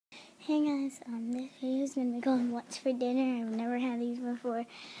Hey guys, this video is gonna be called "What's for Dinner." I've never had these before.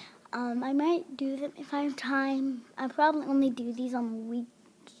 I might do them if I have time. I probably only do these on the week.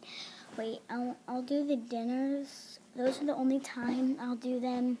 Wait, I'll do the dinners. Those are the only time I'll do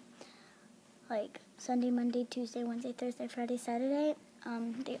them. Like Sunday, Monday, Tuesday, Wednesday, Thursday, Friday, Saturday.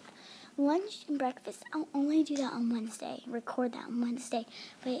 The lunch and breakfast, I'll only do that on Wednesday. Record that on Wednesday,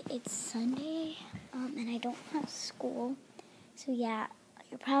 but it's Sunday, and I don't have school. So yeah.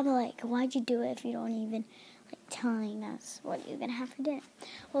 You're probably like, why'd you do it if you don't even telling us what you're gonna have for dinner?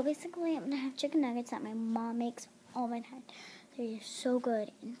 Well, basically, I'm gonna have chicken nuggets that my mom makes all the time. They're so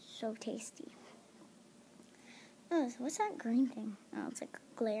good and so tasty. Oh, so what's that green thing? Oh, it's like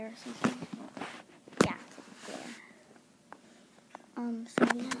glare or something. Yeah, it's like glare. So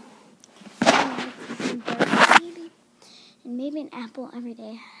yeah. And maybe an apple every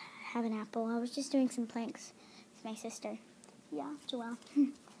day. Have an apple. I was just doing some planks with my sister. Yeah, Joelle.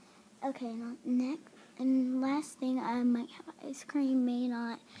 Okay, now next and last thing, I might have ice cream, may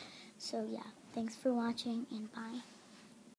not. So yeah, thanks for watching and bye.